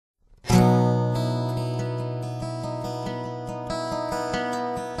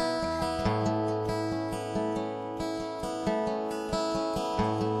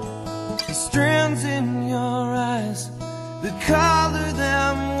hands in your eyes, the color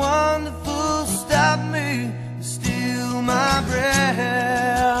them wonderful, stop me, steal my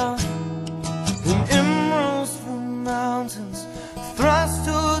breath. And emeralds from mountains thrust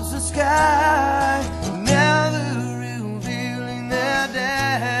towards the sky, never revealing their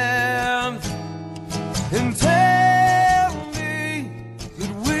depth. And tell me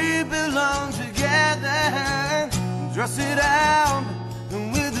that we belong together, dress it out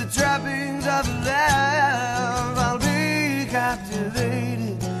with the trappings of the lamb. I'll be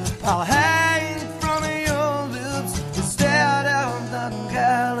captivated, I'll hang from your lips instead of the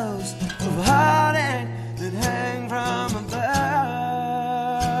gallows of heartache that hang from above.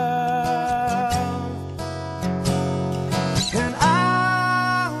 And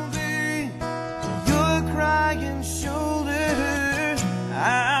I'll be your crying shoulder,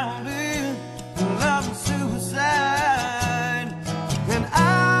 I'll be loving suicide. And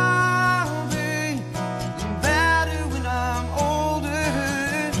I'll be better when I'm older,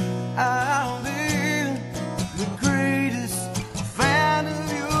 I'll be the greatest fan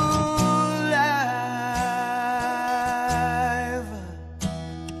of your life.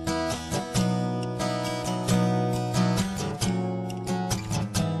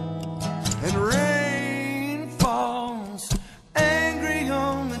 And